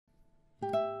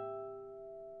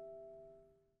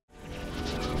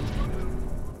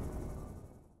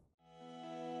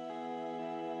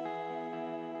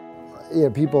Yeah,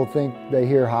 people think they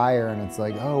hear higher and it's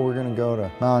like, oh, we're gonna go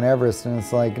to Mount Everest, and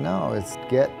it's like, no, it's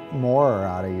get more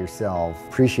out of yourself,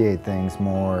 appreciate things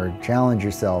more, challenge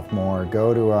yourself more,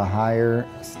 go to a higher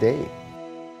state.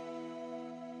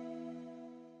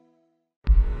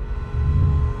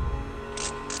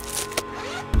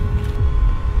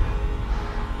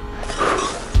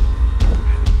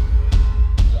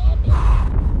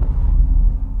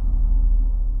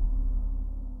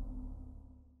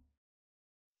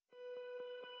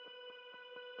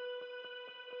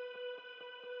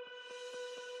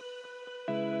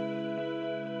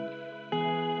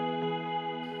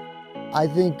 I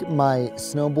think my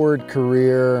snowboard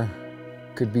career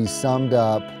could be summed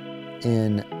up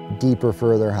in deeper,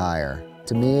 further, higher.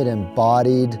 To me, it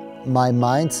embodied my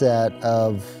mindset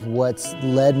of what's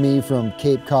led me from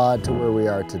Cape Cod to where we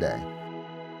are today.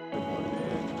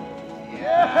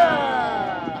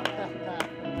 Yeah!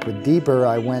 With deeper,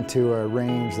 I went to a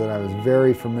range that I was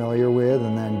very familiar with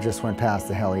and then just went past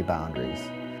the heli boundaries.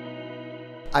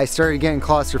 I started getting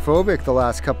claustrophobic the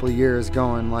last couple of years,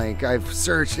 going like, I've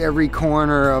searched every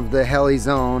corner of the heli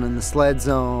zone and the sled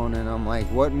zone, and I'm like,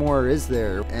 what more is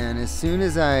there? And as soon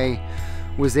as I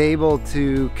was able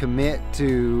to commit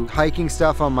to hiking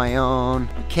stuff on my own,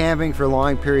 camping for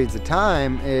long periods of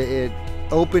time, it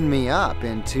opened me up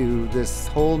into this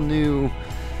whole new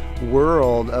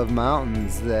world of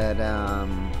mountains that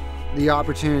the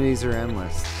opportunities are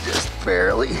endless. Just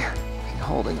barely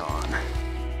holding on.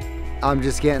 I'm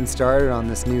just getting started on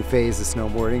this new phase of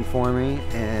snowboarding for me,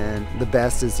 and the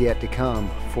best is yet to come,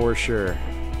 for sure.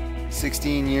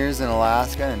 16 years in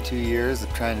Alaska and 2 years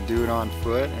of trying to do it on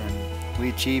foot, and we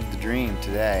achieved the dream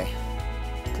today.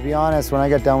 To be honest, when I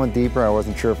got done with Deeper, I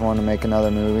wasn't sure if I wanted to make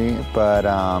another movie, but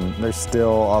there's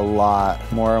still a lot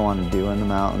more I want to do in the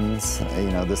mountains. You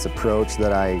know, this approach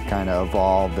that I kind of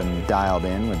evolved and dialed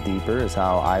in with Deeper is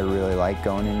how I really like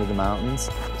going into the mountains,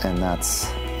 and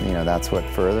that's, you know, that's what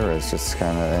further is just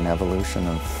kind of an evolution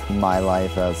of my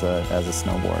life as a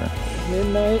snowboarder.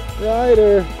 Midnight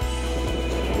Rider.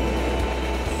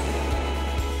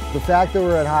 The fact that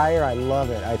we're at Higher, I love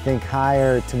it. I think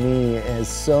Higher to me has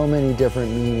so many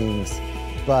different meanings,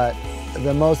 but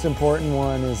the most important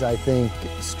one is, I think,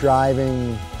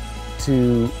 striving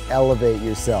to elevate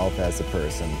yourself as a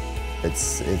person.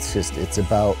 It's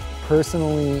about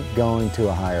personally going to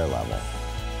a higher level.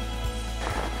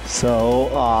 So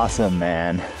awesome,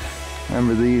 man.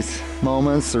 Remember these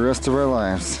moments the rest of our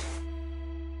lives.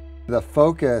 The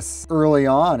focus early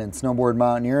on in snowboard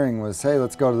mountaineering was, hey,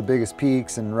 let's go to the biggest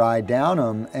peaks and ride down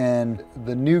them. And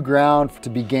the new ground to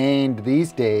be gained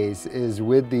these days is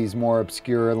with these more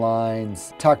obscure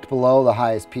lines tucked below the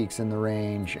highest peaks in the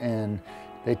range. And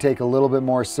they take a little bit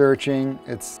more searching.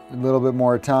 It's a little bit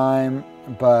more time,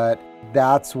 but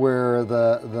that's where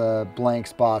the blank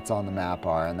spots on the map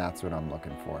are, and that's what I'm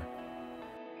looking for.